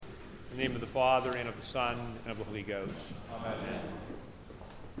In the name of the Father, and of the Son, and of the Holy Ghost. Amen.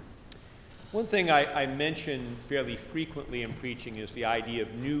 One thing I mention fairly frequently in preaching is the idea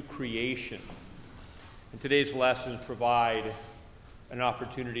of new creation. And today's lessons provide an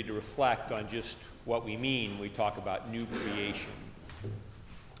opportunity to reflect on just what we mean when we talk about new creation.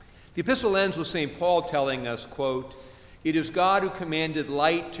 The epistle ends with St. Paul telling us, quote, "It is God who commanded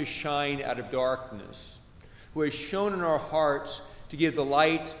light to shine out of darkness, who has shone in our hearts to give the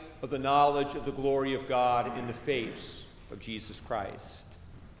light of the knowledge of the glory of God in the face of Jesus Christ."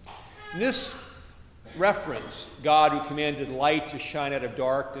 In this reference, God who commanded light to shine out of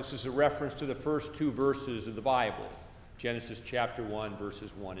darkness, is a reference to the first two verses of the Bible, Genesis chapter 1,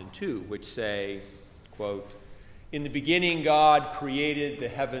 verses 1 and 2, which say, quote, "In the beginning God created the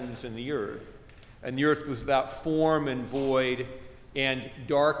heavens and the earth was without form and void, and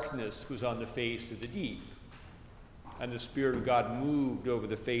darkness was on the face of the deep. And the Spirit of God moved over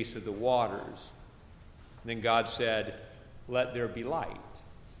the face of the waters. And then God said, 'Let there be light.'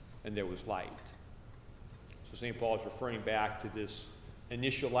 And there was light." So St. Paul is referring back to this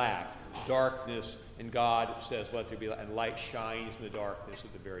initial act, darkness, and God says, "Let there be light," and light shines in the darkness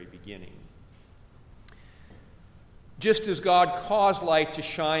at the very beginning. Just as God caused light to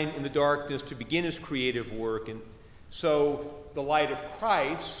shine in the darkness to begin his creative work, and so the light of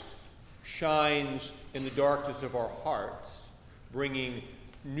Christ shines in the darkness of our hearts, bringing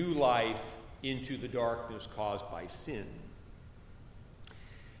new life into the darkness caused by sin.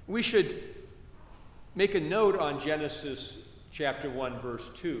 We should make a note on Genesis chapter 1, verse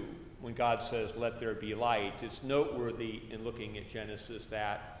 2, when God says, "Let there be light." It's noteworthy in looking at Genesis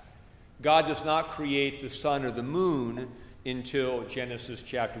that God does not create the sun or the moon until Genesis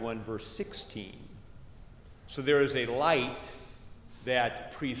chapter 1, verse 16. So there is a light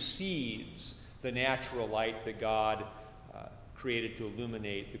that precedes the natural light that God created to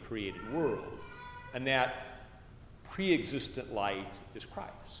illuminate the created world. And that pre-existent light is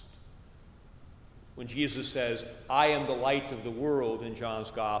Christ. When Jesus says, "I am the light of the world" in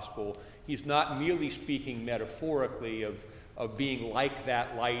John's Gospel, he's not merely speaking metaphorically of being like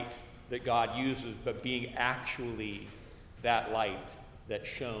that light that God uses, but being actually that light that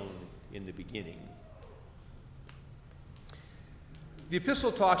shone in the beginning. The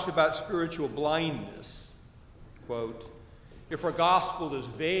epistle talks about spiritual blindness. Quote, "If our gospel is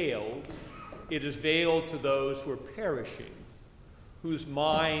veiled, it is veiled to those who are perishing, whose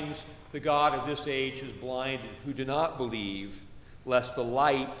minds the God of this age has blinded, who do not believe, lest the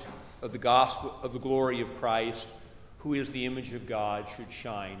light of the gospel of the glory of Christ, who is the image of God, should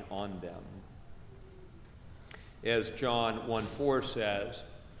shine on them." As John 1:4 says,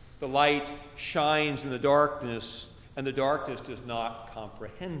 "The light shines in the darkness, and the darkness does not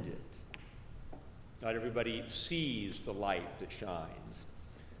comprehend it." Not everybody sees the light that shines.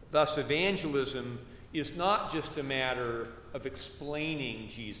 Thus, evangelism is not just a matter of explaining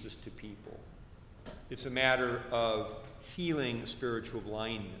Jesus to people. It's a matter of healing spiritual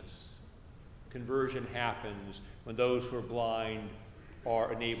blindness. Conversion happens when those who are blind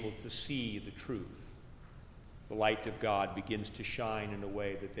are enabled to see the truth. The light of God begins to shine in a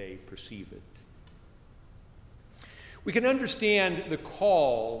way that they perceive it. We can understand the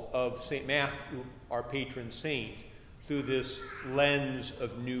call of St. Matthew, our patron saint, through this lens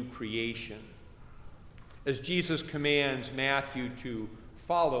of new creation. As Jesus commands Matthew to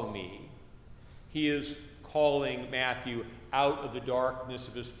follow me, he is calling Matthew out of the darkness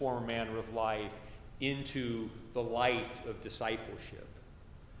of his former manner of life into the light of discipleship.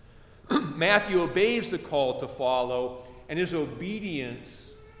 Matthew obeys the call to follow, and his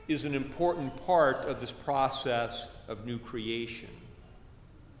obedience is an important part of this process of new creation.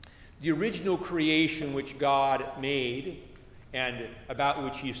 The original creation which God made, and about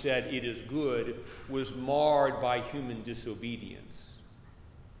which he said it is good, was marred by human disobedience.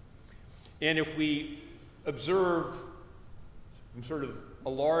 And if we observe sort of a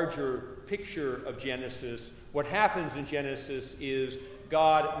larger picture of Genesis, what happens in Genesis is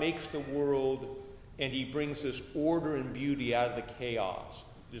God makes the world and he brings this order and beauty out of the chaos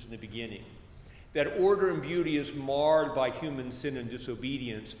that is in the beginning. That order and beauty is marred by human sin and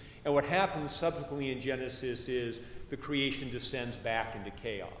disobedience. And what happens subsequently in Genesis is the creation descends back into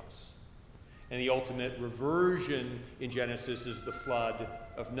chaos. And the ultimate reversion in Genesis is the flood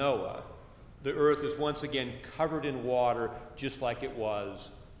of Noah. The earth is once again covered in water, just like it was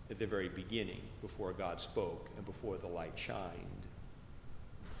at the very beginning, before God spoke and before the light shined.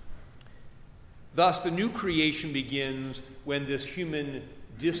 Thus, the new creation begins when this human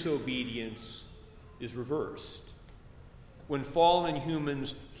disobedience is reversed. When fallen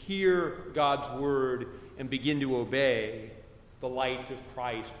humans hear God's word and begin to obey, the light of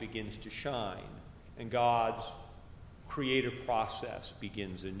Christ begins to shine, and God's creative process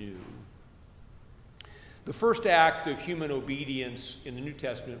begins anew. The first act of human obedience in the New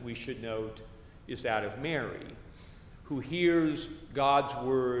Testament, we should note, is that of Mary, who hears God's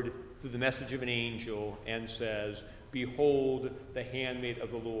word through the message of an angel and says, "Behold, the handmaid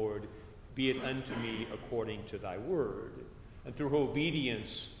of the Lord, be it unto me according to thy word." And through her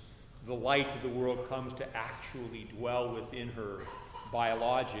obedience, the light of the world comes to actually dwell within her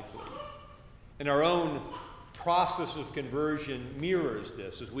biologically. And our own process of conversion mirrors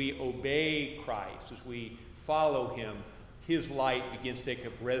this. As we obey Christ, as we follow him, his light begins to take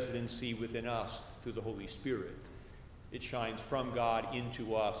up residency within us through the Holy Spirit. It shines from God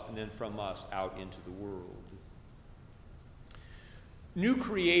into us and then from us out into the world. New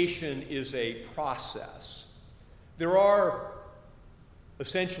creation is a process. There are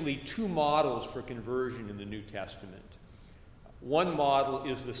essentially two models for conversion in the New Testament. One model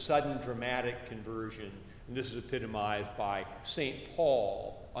is the sudden dramatic conversion, and this is epitomized by St.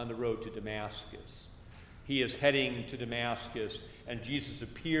 Paul on the road to Damascus. He is heading to Damascus, and Jesus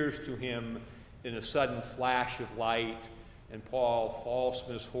appears to him in a sudden flash of light, and Paul falls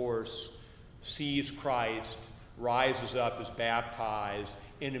from his horse, sees Christ, rises up, is baptized,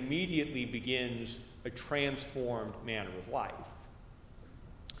 and immediately begins a transformed manner of life.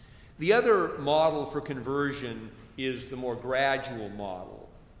 The other model for conversion is the more gradual model,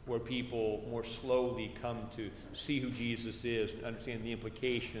 where people more slowly come to see who Jesus is and understand the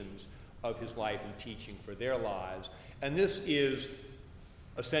implications of his life and teaching for their lives. And this is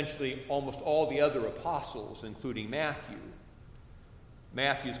essentially almost all the other apostles, including Matthew.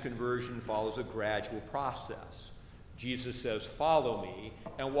 Matthew's conversion follows a gradual process. Jesus says, "Follow me."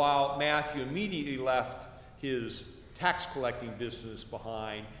 And while Matthew immediately left his tax collecting business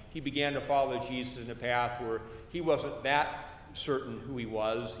behind, he began to follow Jesus in a path where he wasn't that certain who he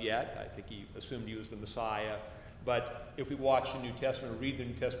was yet. I think he assumed he was the Messiah. But if we watch the New Testament, or read the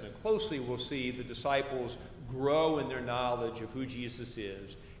New Testament closely, we'll see the disciples grow in their knowledge of who Jesus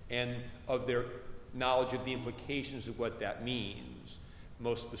is and of their knowledge of the implications of what that means.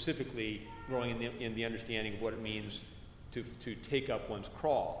 Most specifically, growing in the understanding of what it means to take up one's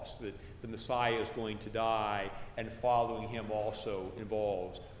cross, that the Messiah is going to die, and following him also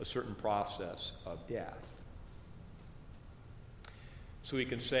involves a certain process of death. So we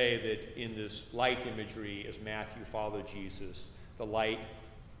can say that in this light imagery, as Matthew followed Jesus, the light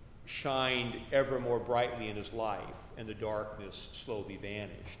shined ever more brightly in his life, and the darkness slowly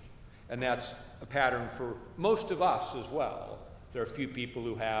vanished. And that's a pattern for most of us as well. There are a few people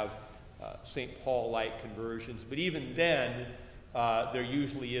who have St. Paul-like conversions, but even then, there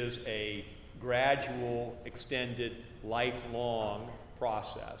usually is a gradual, extended, lifelong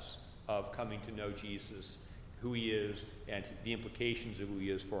process of coming to know Jesus, who he is, and the implications of who he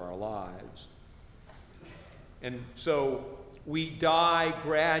is for our lives. And so we die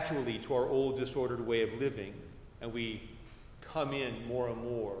gradually to our old disordered way of living, and we come in more and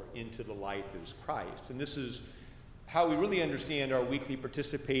more into the light that is Christ. And this is how we really understand our weekly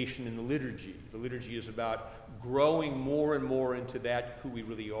participation in the liturgy. The liturgy is about growing more and more into that who we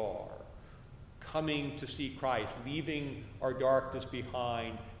really are, coming to see Christ, leaving our darkness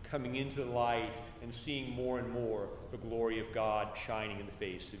behind, coming into the light, and seeing more and more the glory of God shining in the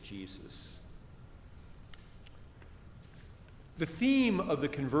face of Jesus. The theme of the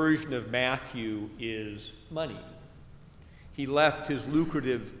conversion of Matthew is money. He left his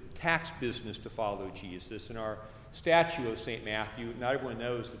lucrative tax business to follow Jesus, and our statue of St. Matthew, not everyone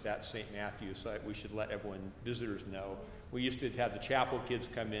knows that that's St. Matthew, so we should let visitors know. We used to have the chapel kids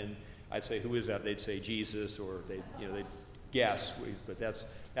come in. I'd say, "Who is that?" They'd say Jesus, or they'd guess, but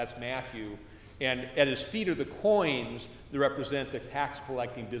that's Matthew. And at his feet are the coins that represent the tax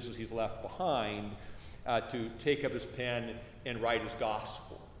collecting business he's left behind to take up his pen and write his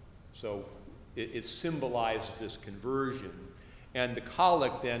gospel. So it symbolizes this conversion. And the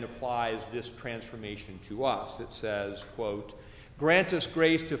collect then applies this transformation to us. It says, quote, "Grant us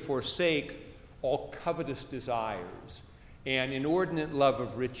grace to forsake all covetous desires and inordinate love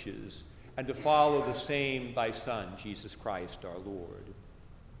of riches, and to follow the same thy Son, Jesus Christ our Lord."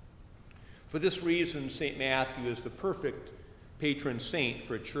 For this reason, St. Matthew is the perfect patron saint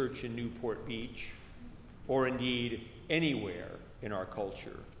for a church in Newport Beach, or indeed anywhere in our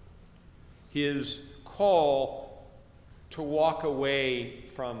culture. His call to walk away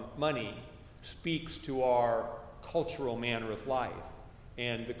from money speaks to our cultural manner of life,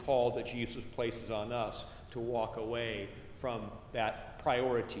 and the call that Jesus places on us to walk away from that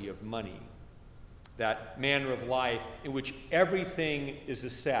priority of money, that manner of life in which everything is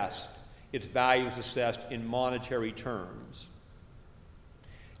assessed, its value is assessed in monetary terms.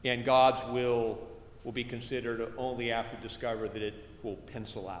 And God's will be considered only after discover that it will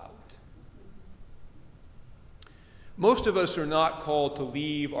pencil out. Most of us are not called to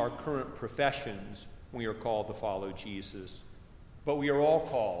leave our current professions when we are called to follow Jesus, but we are all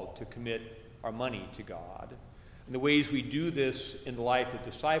called to commit our money to God. And the ways we do this in the life of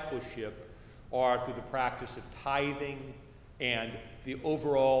discipleship are through the practice of tithing and the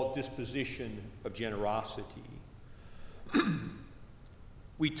overall disposition of generosity.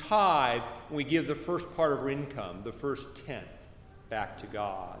 We tithe when we give the first part of our income, the first tenth, back to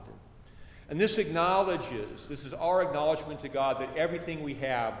God. And this is our acknowledgement to God that everything we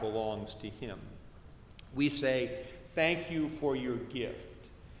have belongs to Him. We say, thank you for your gift.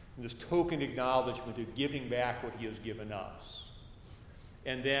 And this token acknowledgement of giving back what He has given us.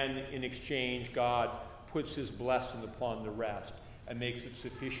 And then in exchange, God puts His blessing upon the rest and makes it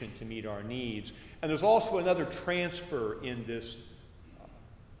sufficient to meet our needs. And there's also another transfer in this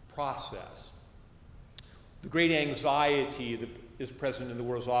process. The great anxiety that is present in the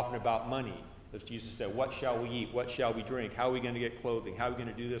world is often about money. As Jesus said, what shall we eat? What shall we drink? How are we going to get clothing? How are we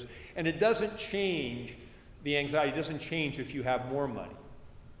going to do this? And it doesn't change, the anxiety doesn't change if you have more money.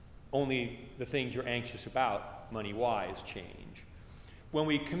 Only the things you're anxious about, money-wise, change. When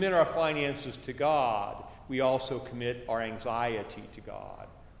we commit our finances to God, we also commit our anxiety to God.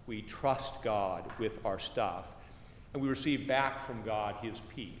 We trust God with our stuff. And we receive back from God His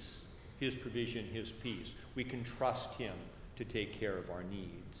peace, His provision, His peace. We can trust Him to take care of our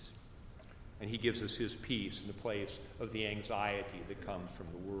needs. And He gives us His peace in the place of the anxiety that comes from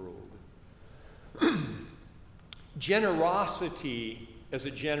the world. Generosity as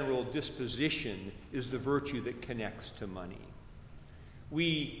a general disposition is the virtue that connects to money.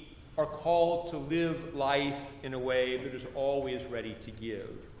 We are called to live life in a way that is always ready to give,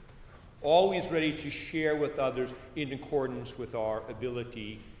 always ready to share with others in accordance with our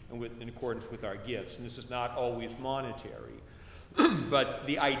ability and in accordance with our gifts. And this is not always monetary. But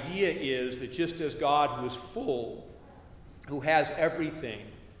the idea is that just as God, who is full, who has everything,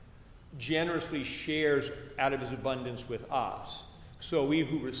 generously shares out of His abundance with us, so we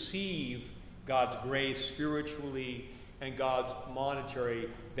who receive God's grace spiritually and God's monetary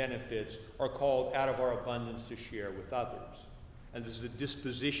benefits are called out of our abundance to share with others. And this is a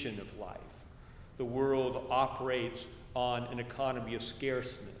disposition of life. The world operates on an economy of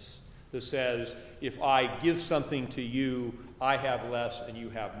scarceness that says, if I give something to you, I have less and you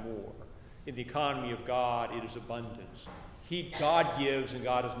have more. In the economy of God, it is abundance. God gives, and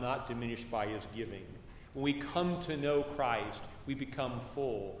God is not diminished by His giving. When we come to know Christ, we become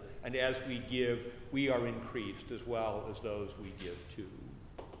full, and as we give, we are increased as well as those we give to.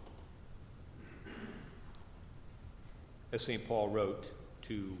 As St. Paul wrote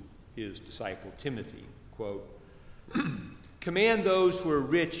to his disciple Timothy, quote, "Command those who are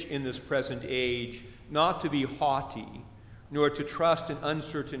rich in this present age not to be haughty, nor to trust in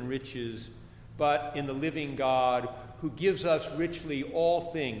uncertain riches, but in the living God who gives us richly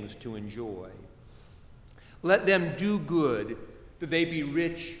all things to enjoy. Let them do good, that they be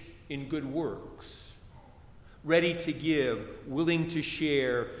rich in good works, ready to give, willing to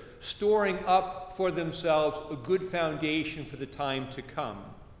share, storing up for themselves a good foundation for the time to come,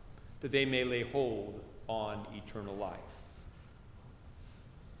 that they may lay hold on eternal life."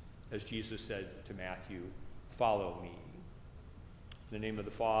 As Jesus said to Matthew, "Follow me." In the name of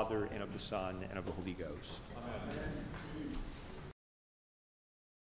the Father, and of the Son, and of the Holy Ghost. Amen.